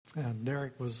And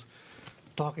Derek was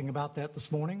talking about that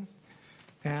this morning.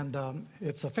 And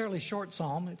it's a fairly short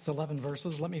psalm. It's 11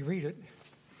 verses. Let me read it.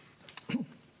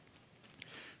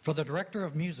 For the director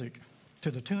of music, to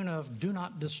the tune of Do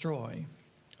Not Destroy,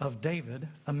 of David,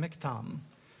 a miktam,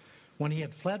 when he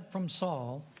had fled from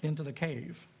Saul into the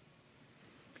cave.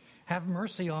 Have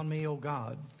mercy on me, O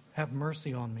God, have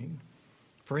mercy on me.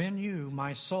 For in you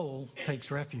my soul takes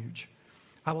refuge.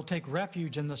 I will take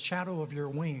refuge in the shadow of your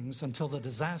wings until the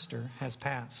disaster has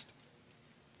passed.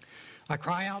 I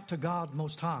cry out to God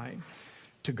Most High,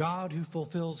 to God who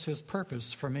fulfills his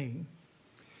purpose for me.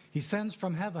 He sends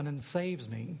from heaven and saves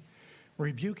me,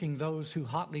 rebuking those who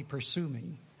hotly pursue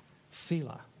me.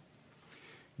 Selah.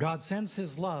 God sends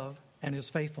his love and his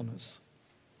faithfulness.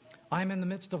 I am in the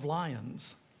midst of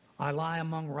lions. I lie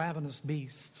among ravenous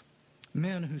beasts,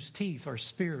 men whose teeth are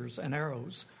spears and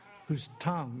arrows, whose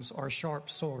tongues are sharp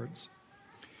swords.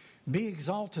 Be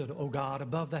exalted, O God,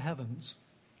 above the heavens.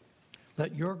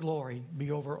 Let your glory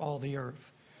be over all the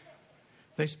earth.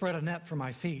 They spread a net for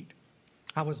my feet.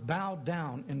 I was bowed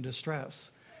down in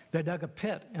distress. They dug a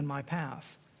pit in my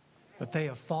path, but they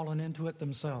have fallen into it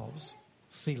themselves.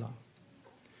 Selah.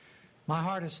 My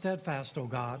heart is steadfast, O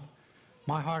God.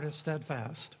 My heart is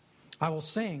steadfast. I will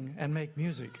sing and make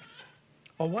music.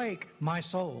 Awake, my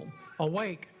soul.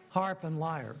 Awake, harp and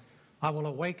lyre. I will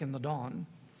awaken the dawn.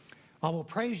 I will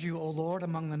praise you, O Lord,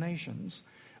 among the nations.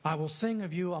 I will sing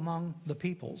of you among the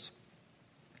peoples.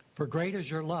 For great is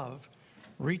your love,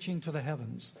 reaching to the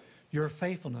heavens. Your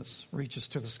faithfulness reaches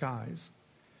to the skies.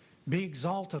 Be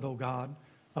exalted, O God,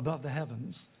 above the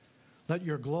heavens. Let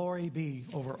your glory be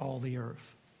over all the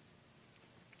earth.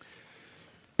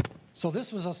 So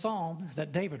this was a psalm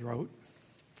that David wrote,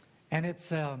 and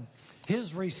it's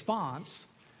his response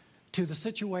to the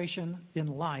situation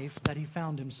in life that he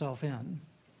found himself in.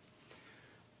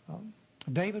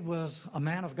 David was a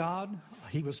man of God.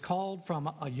 He was called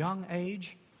from a young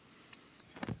age,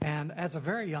 and as a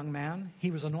very young man,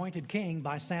 he was anointed king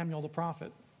by Samuel the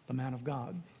prophet, the man of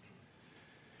God.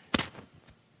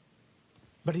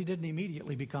 But he didn't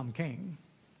immediately become king.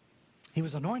 He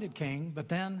was anointed king, but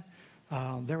then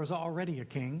there was already a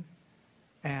king,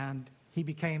 and he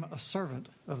became a servant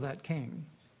of that king,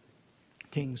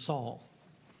 King Saul.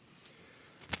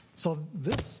 So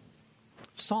this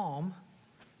psalm,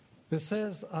 it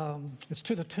says it's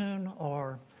to the tune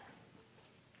or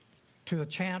to the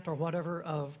chant or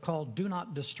whatever called Do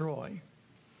Not Destroy.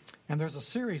 And there's a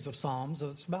series of psalms,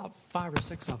 it's about 5 or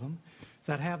 6 of them,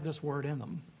 that have this word in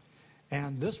them.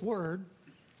 And this word,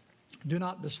 Do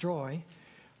Not Destroy,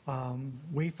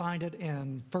 we find it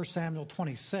in 1 Samuel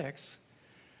 26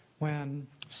 when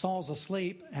Saul's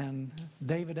asleep and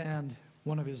David and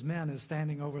one of his men is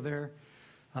standing over there,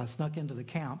 snuck into the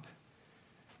camp.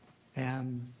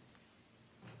 And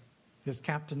his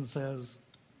captain says,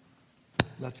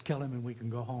 let's kill him and we can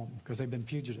go home because they've been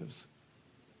fugitives.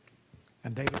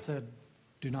 And David said,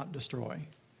 do not destroy.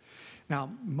 Now,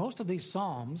 most of these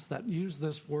psalms that use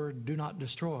this word, do not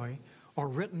destroy, are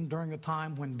written during a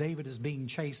time when David is being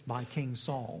chased by King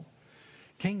Saul.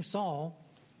 King Saul,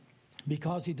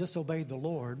 because he disobeyed the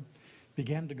Lord,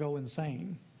 began to go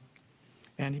insane.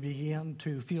 And he began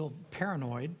to feel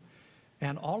paranoid.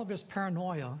 And all of his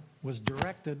paranoia was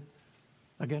directed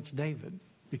against David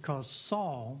because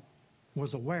Saul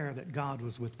was aware that God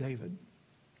was with David.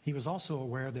 He was also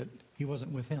aware that he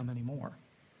wasn't with him anymore.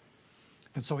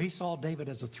 And so he saw David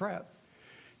as a threat.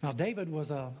 Now, David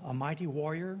was a mighty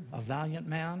warrior, a valiant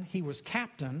man. He was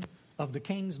captain of the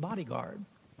king's bodyguard,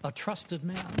 a trusted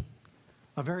man,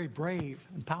 a very brave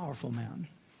and powerful man,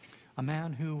 a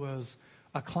man who was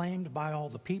acclaimed by all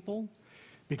the people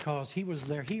because he was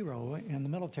their hero in the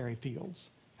military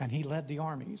fields, and he led the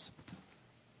armies.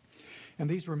 And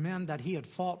these were men that he had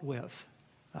fought with,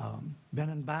 been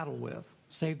in battle with,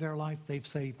 saved their life, they've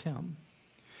saved him.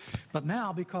 But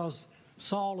now, because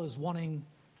Saul is wanting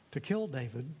to kill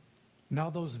David, now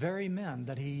those very men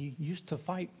that he used to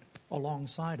fight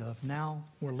alongside of now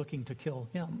were looking to kill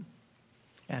him.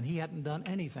 And he hadn't done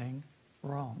anything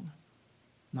wrong,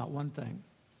 not one thing.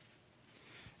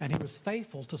 And he was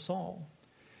faithful to Saul.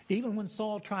 Even when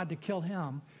Saul tried to kill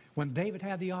him, when David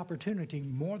had the opportunity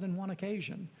more than one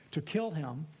occasion to kill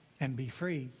him and be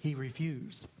free, he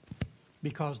refused.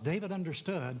 Because David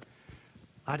understood,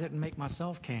 I didn't make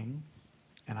myself king,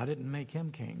 and I didn't make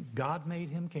him king. God made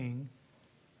him king.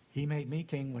 He made me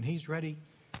king. When he's ready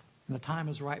and the time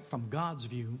is right from God's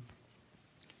view,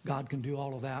 God can do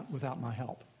all of that without my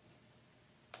help.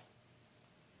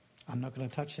 I'm not going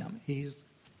to touch him. He's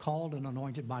called and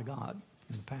anointed by God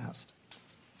in the past.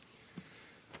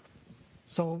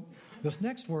 So this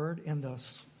next word in the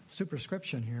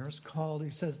superscription here. It's called,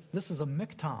 he says, this is a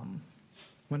miktam.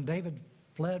 When David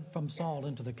fled from Saul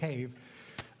into the cave,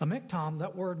 a miktam,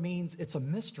 that word means it's a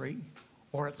mystery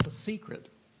or it's a secret.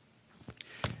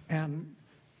 And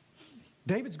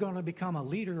David's going to become a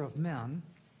leader of men,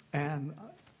 and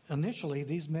initially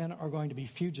these men are going to be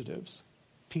fugitives,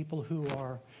 people who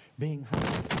are being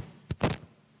hunted.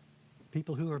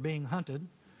 People who are being hunted.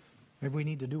 Maybe we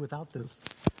need to do without this.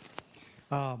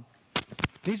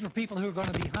 These were people who were going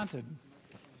to be hunted.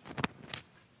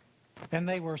 And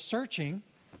they were searching.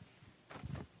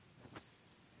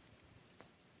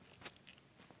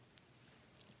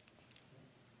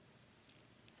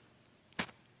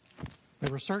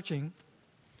 They were searching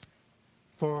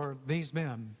for these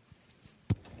men.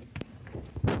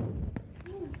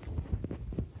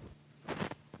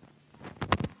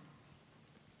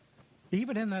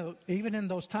 Even in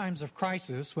those times of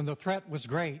crisis, when the threat was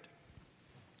great.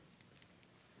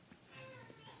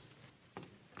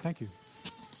 Thank you.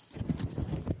 I'm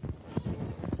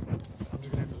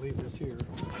just going to have to leave this here.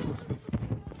 There we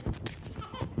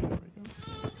go.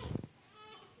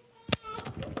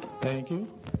 Thank you.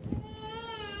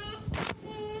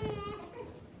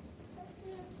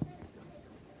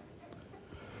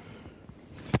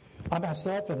 I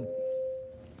myself am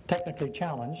technically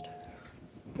challenged.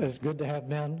 It's good to have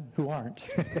men who aren't.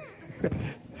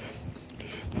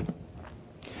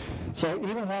 So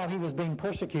even while he was being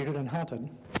persecuted and hunted,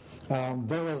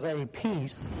 there was a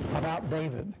peace about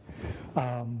David.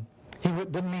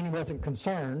 Didn't mean he wasn't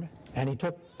concerned, and he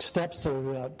took steps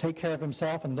to take care of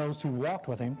himself and those who walked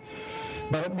with him.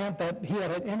 But it meant that he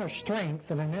had an inner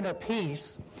strength and an inner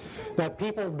peace that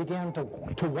people began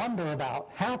to wonder about.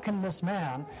 How can this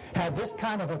man have this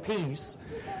kind of a peace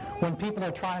when people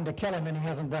are trying to kill him and he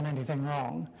hasn't done anything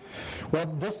wrong? Well,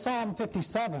 this Psalm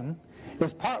 57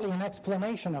 is partly an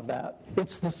explanation of that.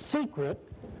 It's the secret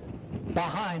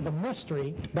behind, the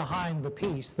mystery behind the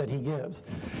peace that he gives.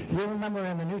 You remember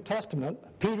in the New Testament,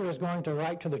 Peter is going to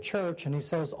write to the church, and he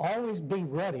says, always be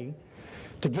ready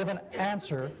to give an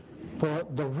answer for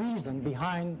the reason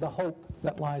behind the hope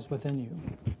that lies within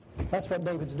you. That's what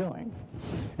David's doing.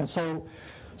 And so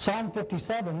Psalm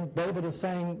 57, David is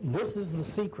saying, this is the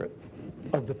secret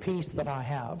of the peace that I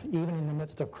have, even in the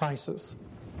midst of crisis.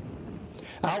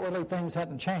 Outwardly, things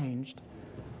hadn't changed,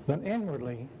 but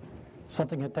inwardly,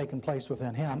 something had taken place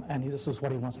within him, and this is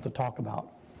what he wants to talk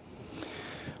about.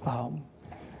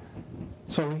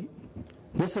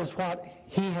 This is what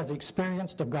he has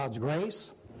experienced of God's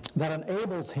grace that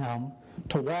enables him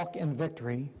to walk in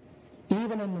victory,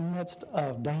 even in the midst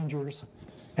of dangers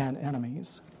and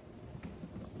enemies.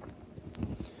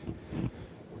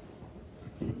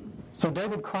 So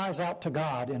David cries out to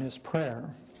God in his prayer,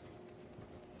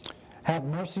 have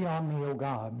mercy on me, O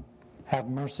God, have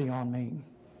mercy on me.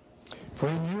 For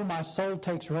in you my soul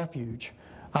takes refuge.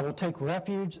 I will take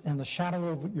refuge in the shadow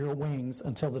of your wings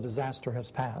until the disaster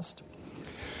has passed.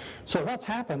 So what's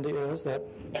happened is that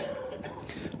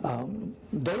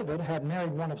David had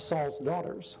married one of Saul's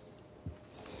daughters.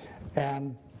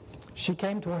 And she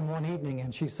came to him one evening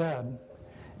and she said,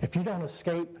 if you don't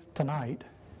escape tonight,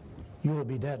 you will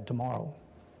be dead tomorrow,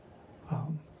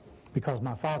 because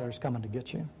my father's coming to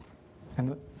get you.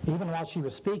 And even while she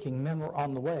was speaking, men were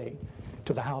on the way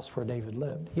to the house where David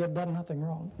lived. He had done nothing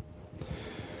wrong.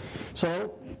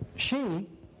 So she,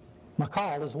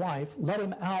 Michal, his wife, let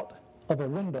him out of a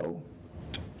window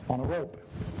on a rope.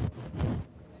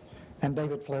 And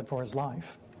David fled for his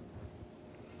life.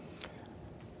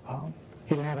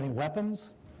 He didn't have any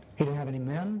weapons. He didn't have any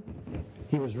men.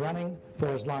 He was running for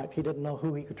his life. He didn't know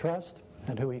who he could trust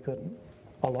and who he couldn't,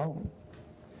 alone.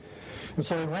 And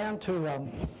so he ran to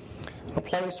a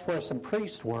place where some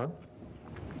priests were,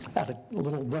 at a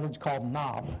little village called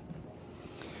Nob.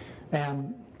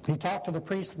 And he talked to the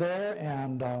priest there,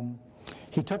 and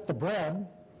he took the bread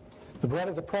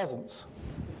of the presence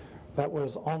that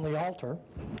was on the altar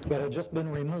that had just been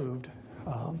removed.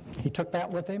 He took that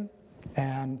with him,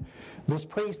 and this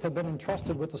priest had been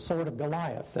entrusted with the sword of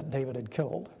Goliath that David had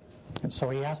killed. And so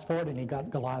he asked for it, and he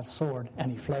got Goliath's sword,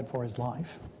 and he fled for his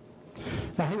life.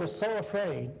 Now he was so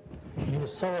afraid, and he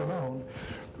was so alone,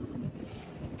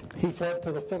 he fled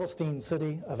to the Philistine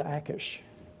city of Achish.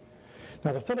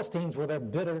 Now the Philistines were their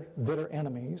bitter, bitter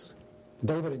enemies.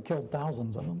 David had killed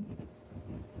thousands of them.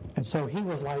 And so he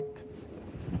was like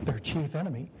their chief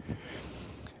enemy.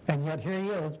 And yet here he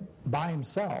is by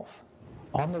himself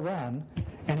on the run,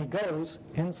 and he goes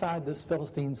inside this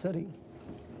Philistine city.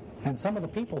 And some of the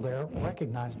people there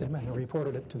recognized him and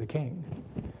reported it to the king.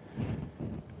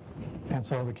 And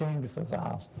so the king says,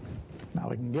 Now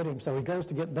we can get him. So he goes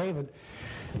to get David.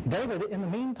 David, in the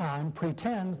meantime,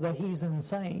 pretends that he's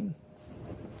insane.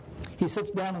 He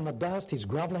sits down in the dust. He's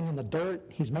groveling in the dirt.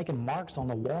 He's making marks on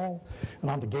the wall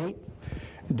and on the gate.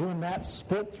 And doing that,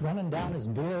 spit's running down his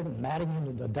beard and matting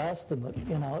into the dust.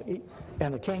 And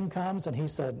the king comes and he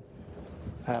said,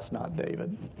 "That's not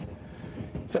David."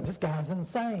 He said, "This guy's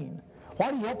insane.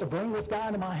 Why do you have to bring this guy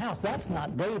into my house? That's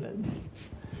not David."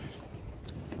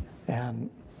 And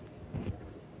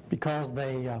because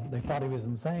they thought he was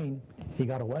insane, he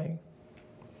got away.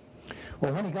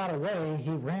 Well, when he got away,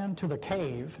 he ran to the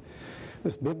cave,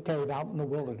 this big cave out in the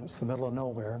wilderness, the middle of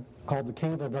nowhere, called the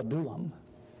Cave of Adullam.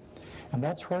 And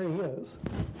that's where he is.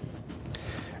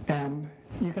 And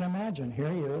you can imagine, here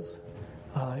he is.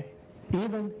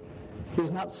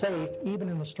 He's not safe even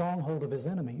in the stronghold of his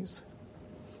enemies.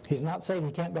 He's not safe.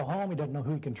 He can't go home. He doesn't know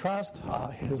who he can trust.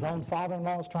 His own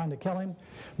father-in-law is trying to kill him.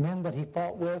 Men that he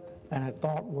fought with and had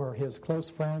thought were his close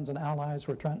friends and allies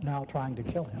were now trying to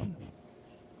kill him.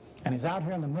 And he's out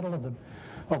here in the middle of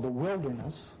the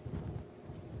wilderness,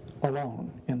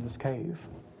 alone in this cave,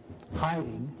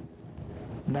 hiding,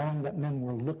 knowing that men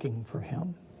were looking for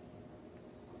him.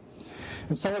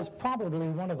 And so it's probably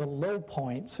one of the low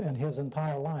points in his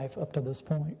entire life up to this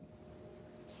point.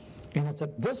 And it's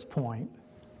at this point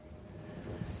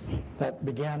that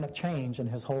began a change in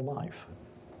his whole life.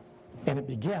 And it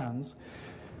begins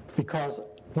because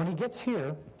when he gets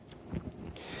here,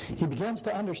 he begins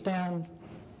to understand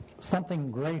something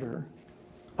greater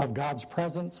of God's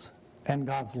presence and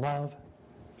God's love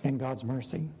and God's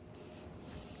mercy.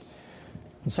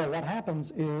 And so what happens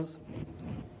is,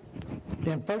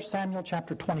 in 1 Samuel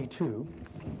chapter 22,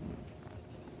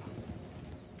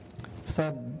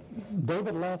 said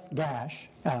David left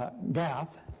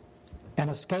Gath and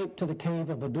escaped to the cave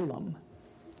of Adullam.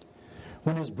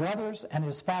 When his brothers and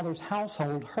his father's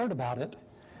household heard about it,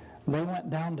 they went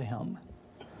down to him.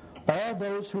 All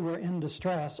those who were in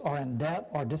distress or in debt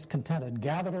or discontented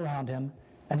gathered around him,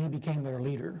 and he became their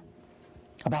leader.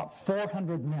 About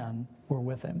 400 men were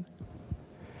with him.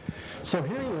 So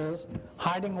here he is,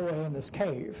 hiding away in this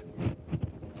cave.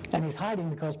 And he's hiding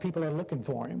because people are looking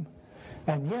for him.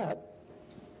 And yet,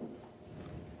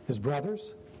 his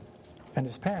brothers and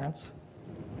his parents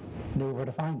knew where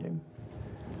to find him.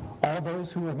 All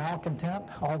those who were malcontent,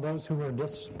 all those who were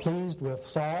displeased with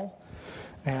Saul,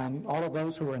 and all of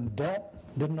those who were in debt,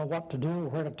 didn't know what to do or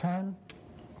where to turn,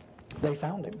 they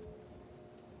found him.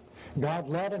 God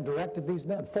led and directed these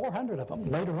men, 400 of them.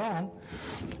 Later on,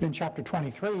 in chapter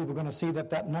 23, we're going to see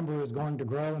that number is going to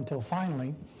grow until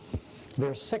finally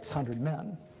there's 600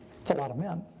 men. It's a lot of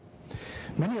men.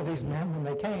 Many of these men, when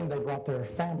they came, they brought their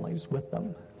families with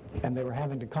them, and they were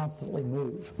having to constantly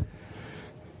move.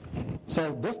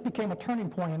 So this became a turning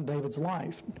point in David's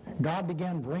life. God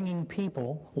began bringing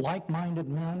people, like-minded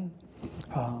men,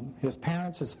 his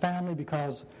parents, his family,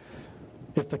 because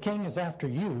if the king is after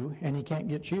you and he can't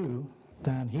get you,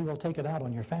 then he will take it out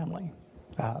on your family.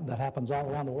 That happens all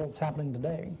around the world. It's happening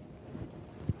today.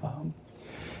 And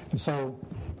so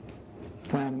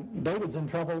when David's in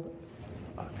trouble,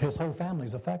 his whole family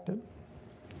is affected.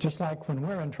 Just like when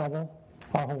we're in trouble,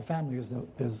 our whole family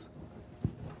is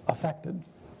affected.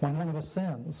 When one of us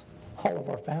sins, all of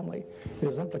our family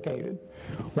is implicated.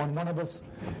 When one of us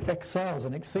excels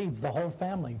and exceeds, the whole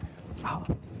family.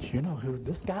 You know who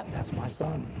this guy? That's my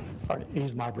son. Or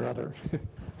he's my brother.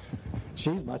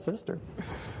 She's my sister.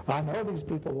 I know these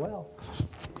people well.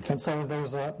 And so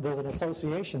there's an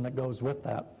association that goes with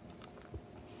that.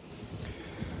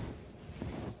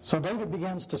 So David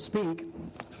begins to speak,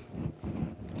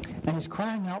 and he's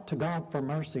crying out to God for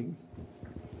mercy.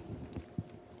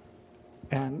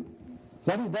 And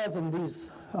what he does in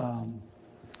these 5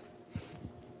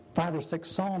 or 6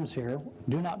 psalms here,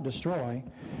 do not destroy,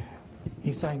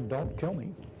 he's saying, don't kill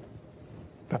me.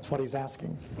 That's what he's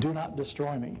asking. Do not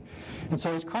destroy me. And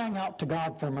so he's crying out to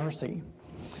God for mercy.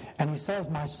 And he says,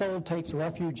 my soul takes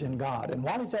refuge in God. And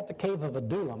while he's at the cave of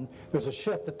Adullam, there's a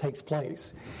shift that takes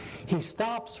place. He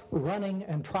stops running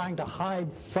and trying to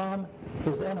hide from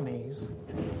his enemies,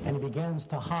 and he begins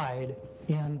to hide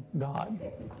in God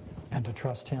and to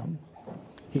trust him.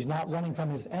 He's not running from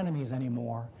his enemies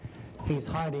anymore. He's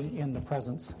hiding in the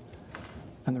presence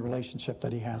and the relationship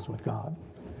that he has with God.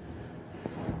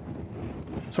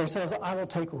 So he says, I will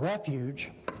take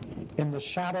refuge in the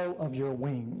shadow of your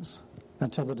wings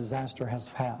until the disaster has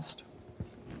passed.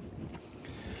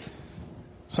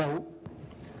 So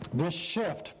this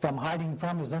shift from hiding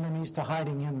from his enemies to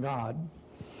hiding in God,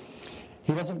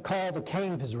 he doesn't call the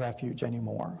cave his refuge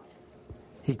anymore.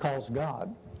 He calls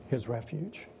God his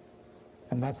refuge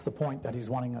And that's the point that he's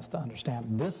wanting us to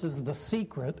understand. This is the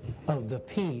secret of the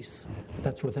peace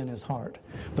that's within his heart,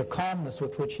 the calmness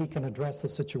with which he can address the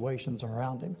situations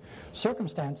around him.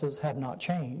 Circumstances have not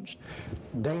changed.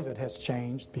 David has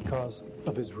changed because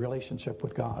of his relationship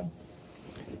with God.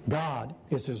 God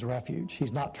is his refuge.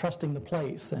 He's not trusting the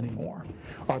place anymore,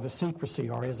 or the secrecy,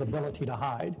 or his ability to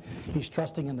hide. He's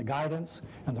trusting in the guidance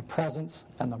and the presence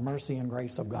and the mercy and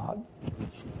grace of God.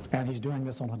 And he's doing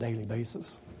this on a daily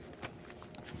basis.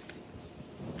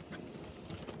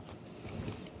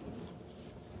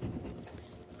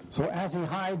 So as he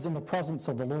hides in the presence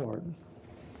of the Lord,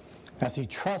 as he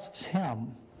trusts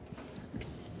him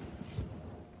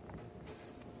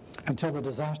until the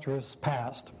disaster is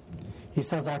past, he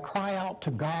says, I cry out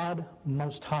to God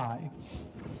Most High,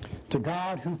 to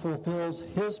God who fulfills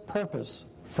his purpose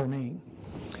for me.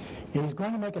 And he's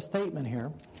going to make a statement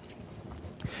here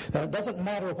that it doesn't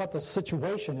matter what the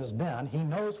situation has been. He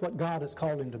knows what God has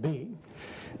called him to be.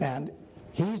 And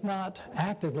he's not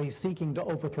actively seeking to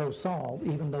overthrow Saul,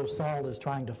 even though Saul is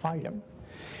trying to fight him.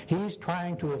 He's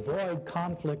trying to avoid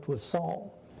conflict with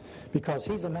Saul because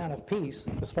he's a man of peace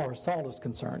as far as Saul is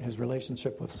concerned, his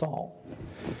relationship with Saul.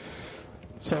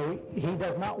 So he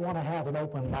does not want to have an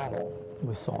open battle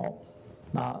with Saul,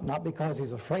 not because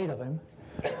he's afraid of him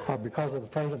or because he's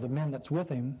afraid of the men that's with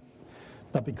him,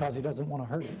 but because he doesn't want to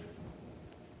hurt him,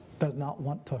 does not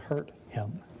want to hurt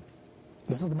him.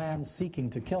 This is the man seeking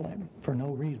to kill him for no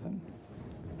reason.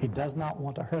 He does not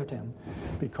want to hurt him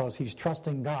because he's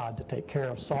trusting God to take care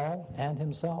of Saul and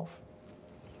himself.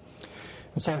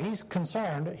 And so he's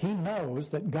concerned. He knows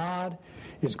that God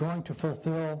is going to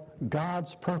fulfill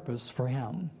God's purpose for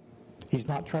him. He's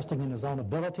not trusting in his own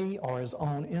ability or his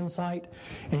own insight,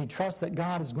 and he trusts that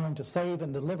God is going to save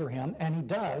and deliver him, and he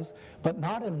does, but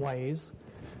not in ways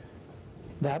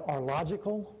that are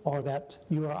logical or that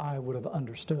you or I would have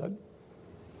understood.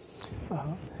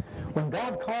 When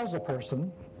God calls a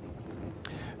person,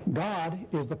 God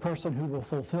is the person who will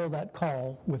fulfill that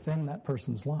call within that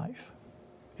person's life,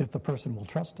 if the person will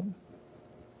trust him.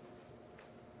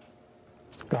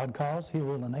 God calls, he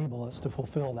will enable us to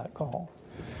fulfill that call.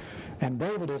 And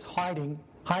David is hiding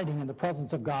in the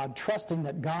presence of God, trusting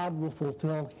that God will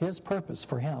fulfill his purpose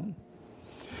for him.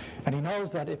 And he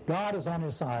knows that if God is on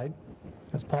his side,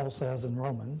 as Paul says in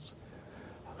Romans,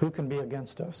 who can be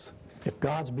against us? If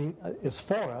God is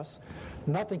for us,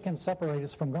 nothing can separate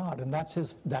us from God. And that's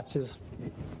his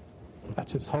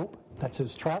hope, that's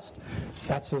his trust,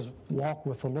 that's his walk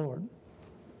with the Lord.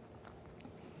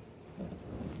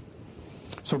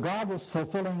 So God was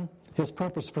fulfilling his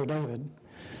purpose for David,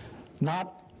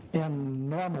 not in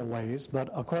normal ways, but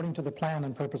according to the plan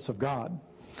and purpose of God.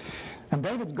 And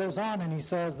David goes on and he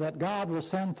says that God will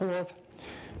send forth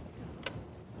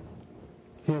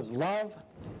his love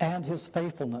and his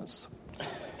faithfulness.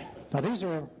 Now these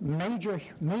are major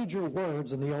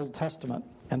words in the Old Testament,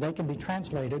 and they can be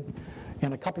translated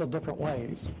in a couple of different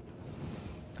ways.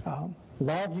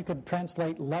 Love, you could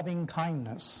translate loving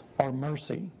kindness or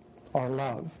mercy or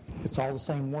love. It's all the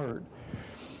same word.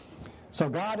 So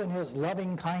God in his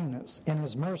loving kindness, in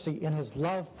his mercy, in his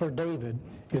love for David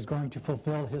is going to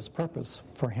fulfill his purpose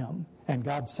for him. And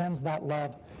God sends that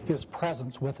love, his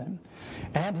presence with him.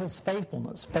 And his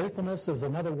faithfulness. Faithfulness is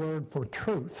another word for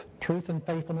truth. Truth and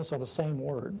faithfulness are the same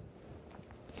word.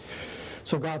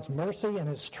 So God's mercy and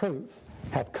his truth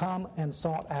have come and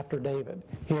sought after David.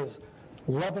 His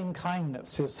loving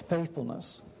kindness, his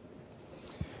faithfulness.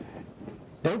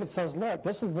 David says, look,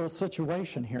 this is the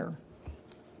situation here.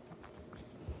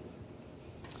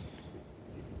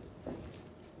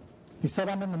 He said,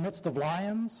 I'm in the midst of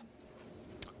lions.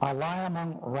 I lie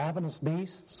among ravenous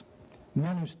beasts,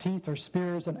 men whose teeth are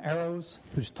spears and arrows,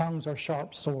 whose tongues are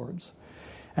sharp swords.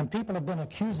 And people have been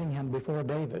accusing him before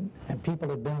David, and people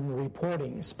have been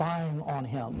reporting, spying on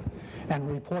him,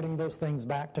 and reporting those things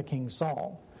back to King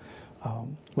Saul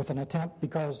with an attempt,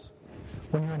 because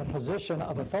when you're in a position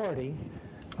of authority,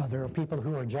 there are people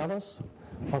who are jealous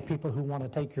or people who want to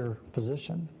take your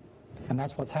position. And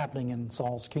that's what's happening in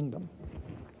Saul's kingdom.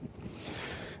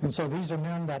 And so these are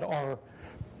men that are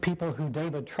people who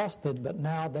David trusted, but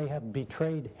now they have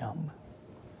betrayed him.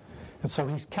 And so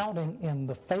he's counting in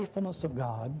the faithfulness of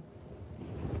God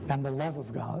and the love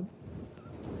of God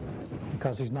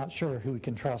because he's not sure who he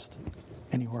can trust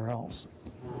anywhere else.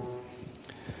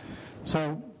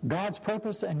 So God's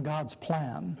purpose and God's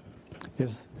plan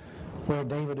is where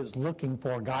David is looking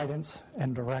for guidance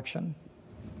and direction.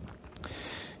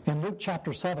 In Luke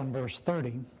chapter 7, verse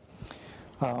 30,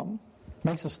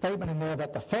 makes a statement in there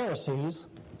that the Pharisees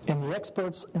and the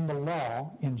experts in the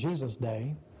law in Jesus'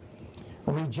 day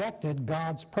rejected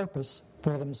God's purpose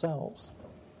for themselves.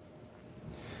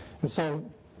 And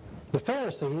so the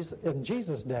Pharisees in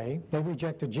Jesus' day, they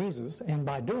rejected Jesus, and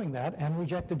by doing that, and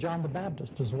rejected John the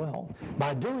Baptist as well.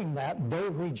 By doing that, they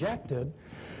rejected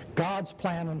God's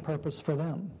plan and purpose for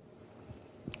them.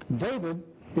 David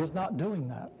is not doing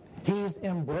that. He's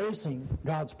embracing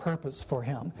God's purpose for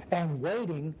him and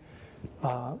waiting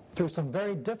through some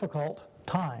very difficult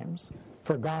times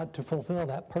for God to fulfill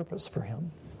that purpose for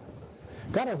him.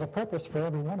 God has a purpose for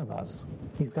every one of us.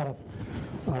 He's got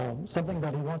something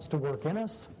that he wants to work in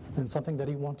us and something that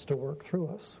he wants to work through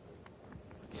us.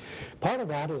 Part of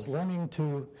that is learning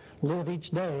to live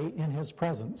each day in his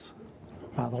presence.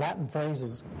 The Latin phrase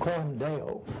is coram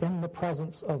Deo, in the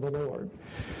presence of the Lord.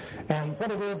 And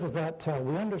what it is that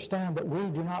we understand that we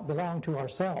do not belong to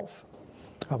ourselves.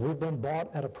 We've been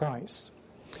bought at a price.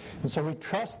 And so we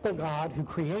trust the God who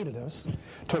created us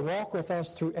to walk with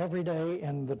us through every day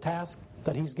and the task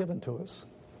that he's given to us.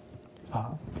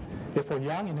 If we're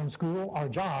young and in school, our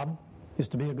job is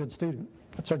to be a good student.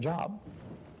 That's our job.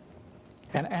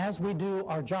 And as we do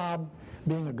our job,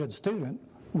 being a good student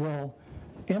will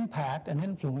impact and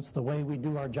influence the way we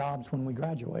do our jobs when we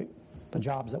graduate, the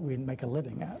jobs that we make a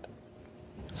living at.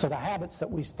 So the habits that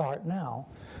we start now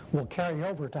will carry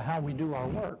over to how we do our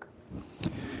work.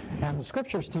 And the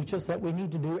scriptures teach us that we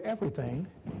need to do everything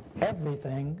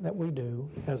that we do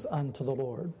as unto the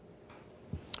Lord.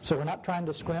 So we're not trying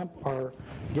to scrimp or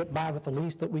get by with the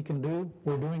least that we can do.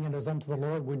 We're doing it as unto the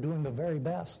Lord. We're doing the very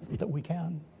best that we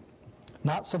can.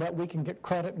 Not so that we can get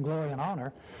credit and glory and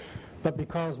honor, but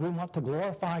because we want to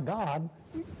glorify God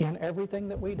in everything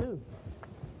that we do.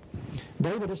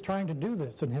 David is trying to do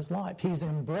this in his life. He's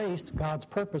embraced God's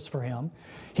purpose for him.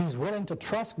 He's willing to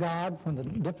trust God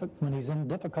when he's in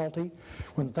difficulty,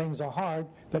 when things are hard,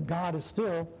 that God is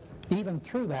still, even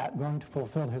through that, going to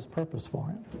fulfill his purpose for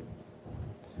him.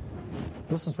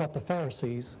 This is what the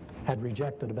Pharisees had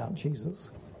rejected about Jesus.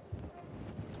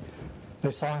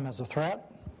 They saw him as a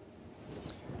threat,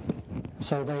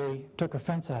 so they took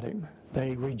offense at him.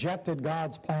 They rejected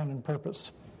God's plan and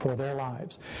purpose for their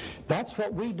lives. That's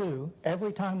what we do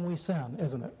every time we sin,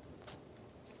 isn't it?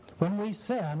 When we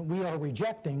sin, we are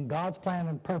rejecting God's plan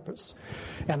and purpose.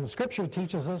 And the scripture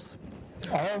teaches us,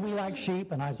 all we like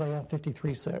sheep, in Isaiah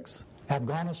 53:6, have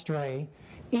gone astray.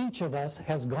 Each of us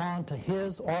has gone to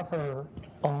his or her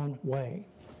own way.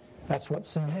 That's what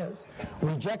sin is.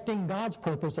 Rejecting God's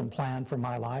purpose and plan for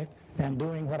my life and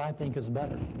doing what I think is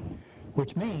better,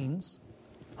 which means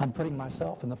I'm putting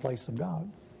myself in the place of God.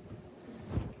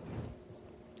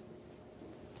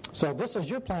 So this is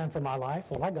your plan for my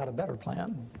life. Well, I got a better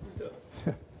plan.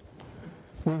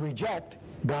 We reject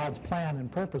God's plan and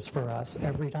purpose for us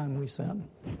every time we sin.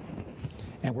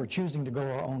 And we're choosing to go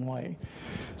our own way.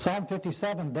 Psalm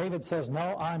 57, David says,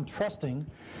 no, I'm trusting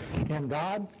in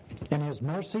God, in his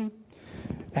mercy,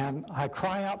 and I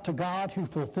cry out to God who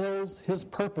fulfills his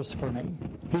purpose for me.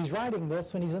 He's writing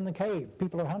this when he's in the cave.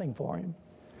 People are hunting for him.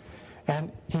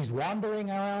 And he's wandering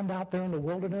around out there in the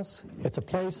wilderness. It's a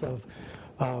place of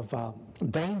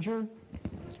danger.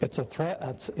 It's a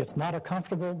threat. It's not a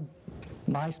comfortable,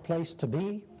 nice place to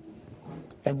be.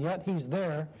 And yet he's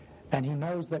there, and he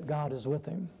knows that God is with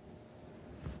him.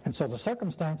 And so the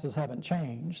circumstances haven't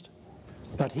changed,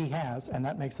 but he has, and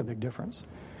that makes a big difference.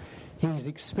 He's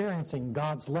experiencing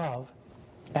God's love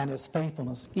and his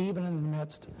faithfulness, even in the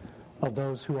midst of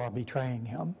those who are betraying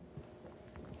him.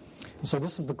 And so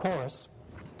this is the chorus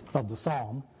of the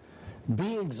psalm.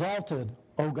 Be exalted,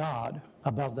 O God,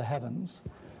 above the heavens.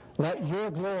 Let your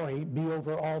glory be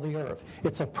over all the earth.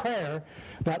 It's a prayer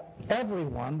that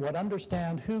everyone would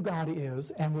understand who God is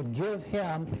and would give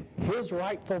him his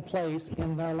rightful place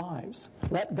in their lives.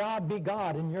 Let God be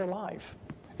God in your life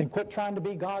and quit trying to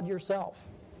be God yourself.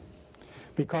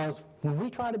 Because when we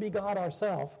try to be God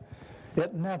ourselves,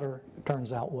 it never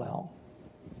turns out well.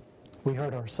 We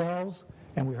hurt ourselves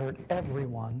and we hurt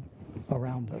everyone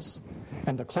around us.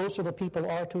 And the closer the people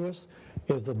are to us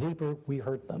is the deeper we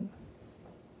hurt them.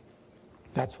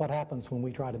 That's what happens when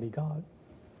we try to be God.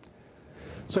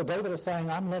 So David is saying,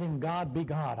 I'm letting God be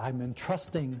God. I'm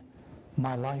entrusting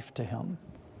my life to him.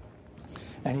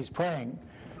 And he's praying,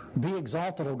 be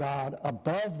exalted, O God,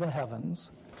 above the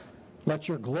heavens. Let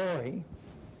your glory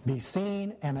be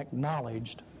seen and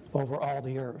acknowledged over all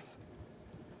the earth.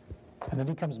 And then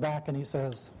he comes back and he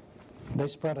says, they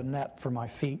spread a net for my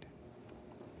feet.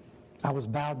 I was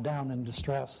bowed down in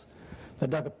distress. They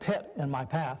dug a pit in my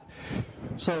path.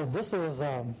 So this is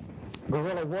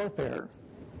guerrilla warfare.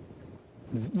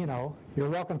 You know, you're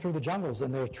walking through the jungles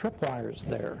and there's tripwires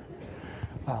there.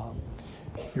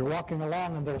 You're walking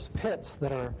along and there's pits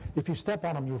that are, if you step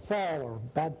on them, you fall, or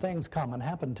bad things come and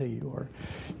happen to you. Or,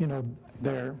 you know,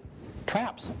 they're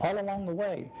traps all along the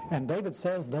way. And David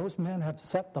says, those men have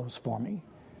set those for me.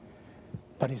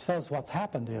 But he says what's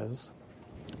happened is,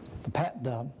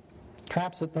 the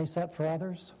traps that they set for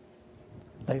others,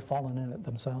 they've fallen in it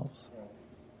themselves.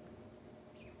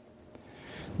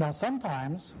 Now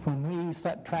sometimes when we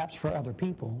set traps for other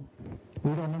people,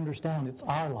 we don't understand it's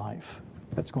our life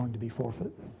that's going to be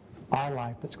forfeit, our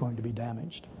life that's going to be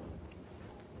damaged.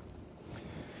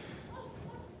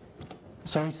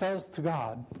 So he says to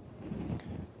God,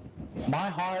 my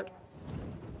heart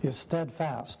is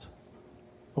steadfast,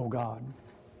 O God.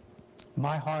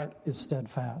 My heart is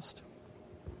steadfast.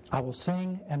 I will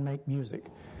sing and make music.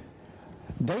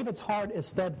 David's heart is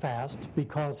steadfast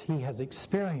because he has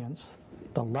experienced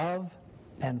the love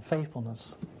and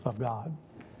faithfulness of God.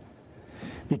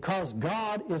 Because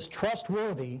God is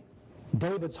trustworthy,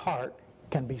 David's heart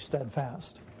can be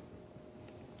steadfast.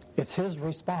 It's his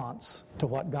response to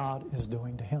what God is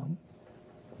doing to him.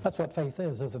 That's what faith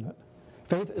is, isn't it?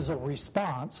 Faith is a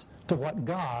response to what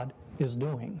God is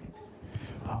doing.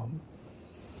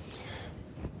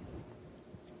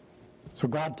 So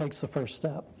God takes the first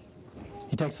step.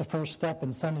 He takes the first step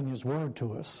in sending His Word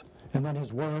to us. And then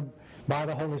His Word, by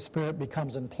the Holy Spirit,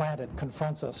 becomes implanted,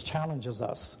 confronts us, challenges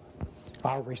us.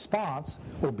 Our response,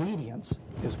 obedience,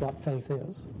 is what faith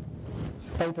is.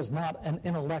 Faith is not an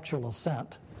intellectual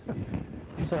assent.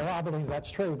 You say, well, I believe that's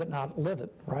true, but not live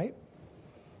it, right?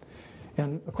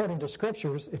 And according to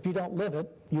Scriptures, if you don't live it,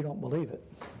 you don't believe it.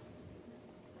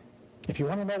 If you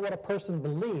want to know what a person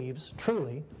believes,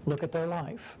 truly, look at their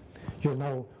life. You'll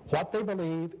know what they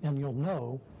believe, and you'll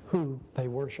know who they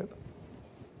worship.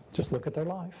 Just look at their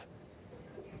life.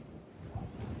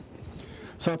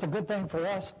 So it's a good thing for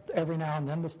us every now and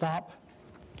then to stop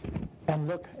and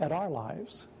look at our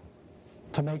lives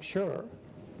to make sure,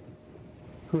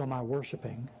 who am I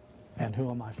worshiping and who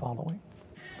am I following?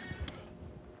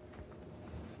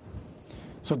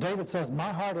 So David says,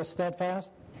 my heart is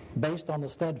steadfast based on the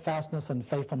steadfastness and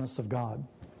faithfulness of God.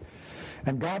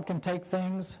 And God can take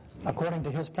things according to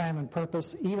His plan and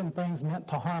purpose, even things meant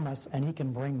to harm us, and He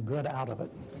can bring good out of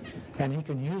it. And He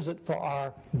can use it for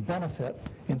our benefit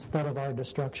instead of our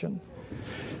destruction.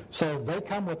 So they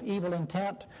come with evil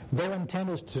intent. Their intent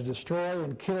is to destroy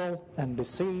and kill and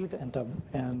deceive and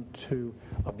to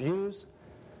abuse.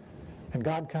 And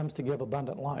God comes to give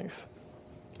abundant life,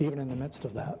 even in the midst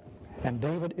of that. And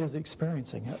David is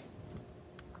experiencing it.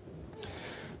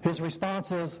 His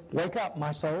response is, wake up,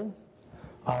 my soul.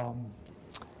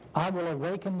 I will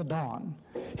awaken the dawn.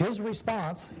 His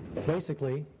response,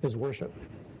 basically, is worship.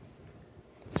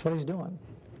 That's what he's doing.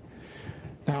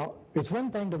 Now, it's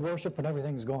one thing to worship when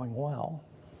everything's going well.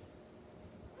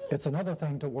 It's another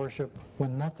thing to worship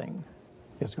when nothing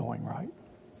is going right.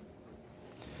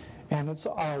 And it's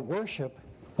our worship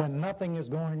when nothing is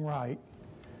going right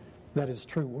that is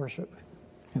true worship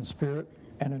in spirit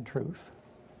and in truth.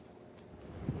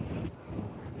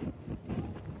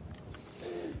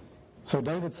 So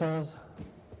David says,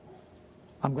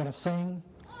 I'm going to sing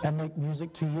and make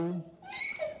music to you.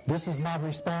 This is my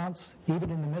response, even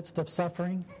in the midst of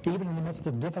suffering, even in the midst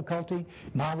of difficulty.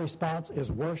 My response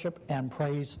is worship and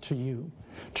praise to you,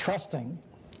 trusting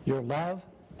your love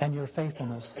and your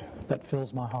faithfulness that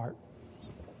fills my heart.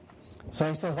 So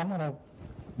he says, I'll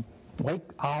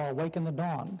awaken the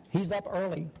dawn. He's up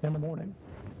early in the morning.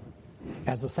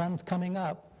 As the sun's coming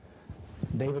up,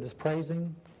 David is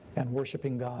praising and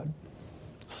worshiping God,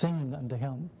 singing unto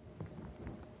Him.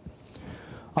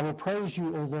 I will praise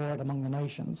you, O Lord, among the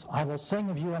nations. I will sing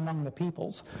of you among the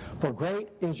peoples. For great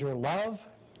is your love,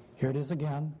 here it is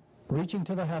again, reaching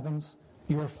to the heavens.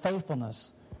 Your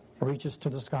faithfulness reaches to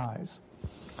the skies.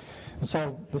 And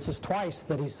so this is twice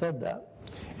that he said that.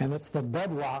 And it's the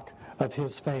bedrock of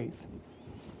his faith.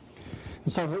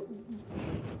 And so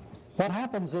what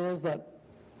happens is that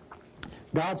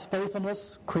God's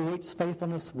faithfulness creates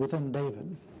faithfulness within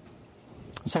David.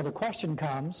 So the question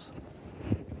comes,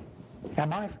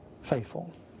 am I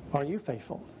faithful? Are you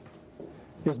faithful?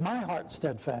 Is my heart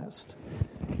steadfast?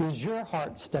 Is your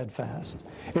heart steadfast?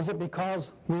 Is it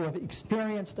because we have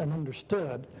experienced and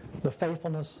understood the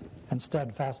faithfulness and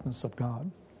steadfastness of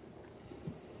God?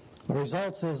 The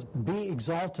result is, be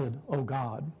exalted, O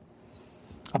God,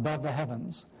 above the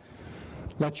heavens.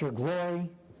 Let your glory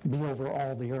be over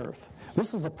all the earth.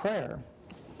 This is a prayer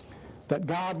that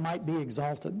God might be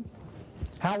exalted.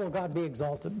 How will God be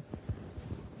exalted?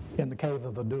 In the cave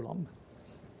of Adullam.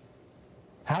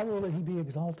 How will He be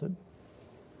exalted?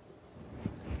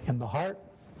 In the heart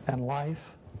and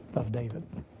life of David.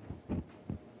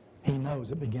 He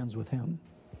knows it begins with him.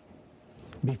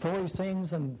 Before he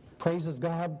sings and praises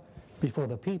God before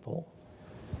the people,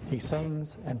 he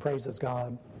sings and praises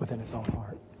God within his own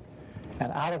heart.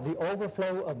 And out of the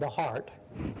overflow of the heart,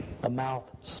 the mouth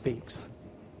speaks.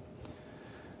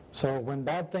 So when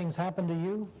bad things happen to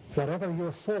you, whatever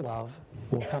you're full of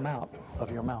will come out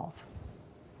of your mouth.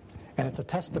 And it's a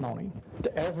testimony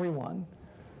to everyone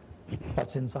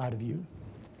what's inside of you.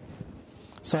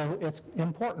 So it's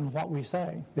important what we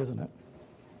say, isn't it?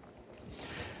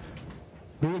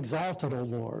 Be exalted, O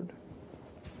Lord.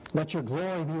 Let your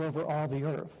glory be over all the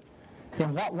earth.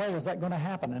 In what way is that going to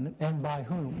happen, and by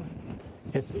whom?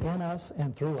 It's in us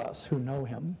and through us who know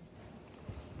him.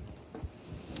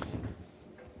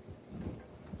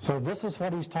 So this is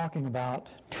what he's talking about,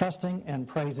 trusting and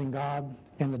praising God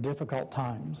in the difficult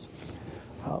times.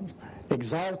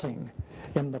 Exalting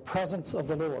in the presence of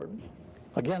the Lord.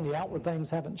 Again, the outward things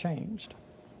haven't changed.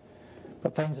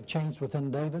 But things have changed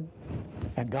within David,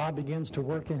 and God begins to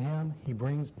work in him. He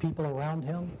brings people around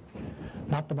him,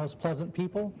 not the most pleasant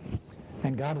people,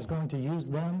 and God is going to use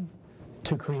them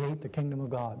to create the kingdom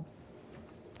of God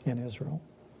in Israel.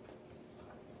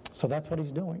 So that's what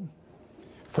he's doing.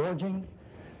 Forging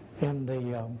in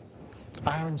the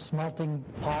iron smelting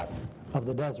pot of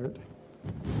the desert,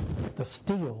 the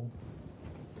steel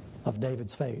of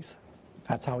David's faith.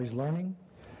 That's how he's learning,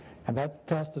 and that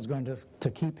test is going to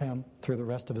keep him through the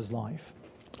rest of his life.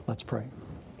 Let's pray.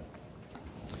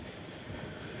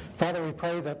 Father, we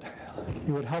pray that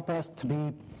you would help us to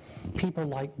be people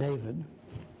like David,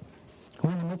 who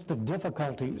in the midst of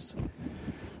difficulties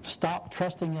stop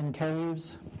trusting in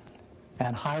caves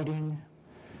and hiding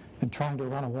and trying to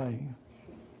run away,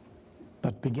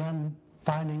 but begin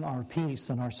finding our peace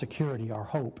and our security, our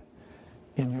hope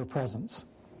in your presence.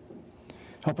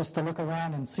 Help us to look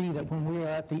around and see that when we are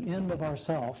at the end of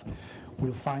ourself,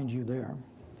 we'll find you there.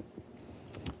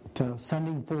 To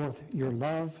sending forth your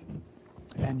love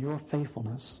and your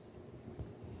faithfulness.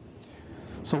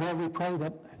 So Lord, we pray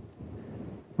that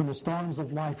when the storms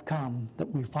of life come, that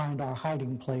we find our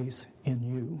hiding place in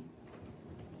you.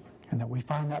 And that we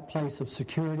find that place of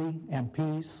security and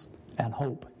peace and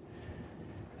hope.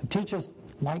 And teach us,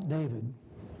 like David,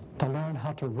 to learn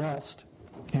how to rest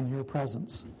in your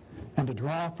presence and to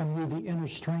draw from you the inner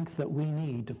strength that we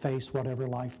need to face whatever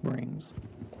life brings.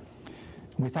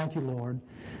 And we thank you, Lord,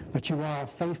 that you are a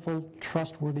faithful,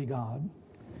 trustworthy God.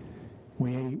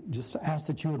 We just ask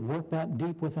that you would work that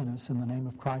deep within us in the name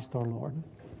of Christ our Lord.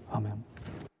 Amen.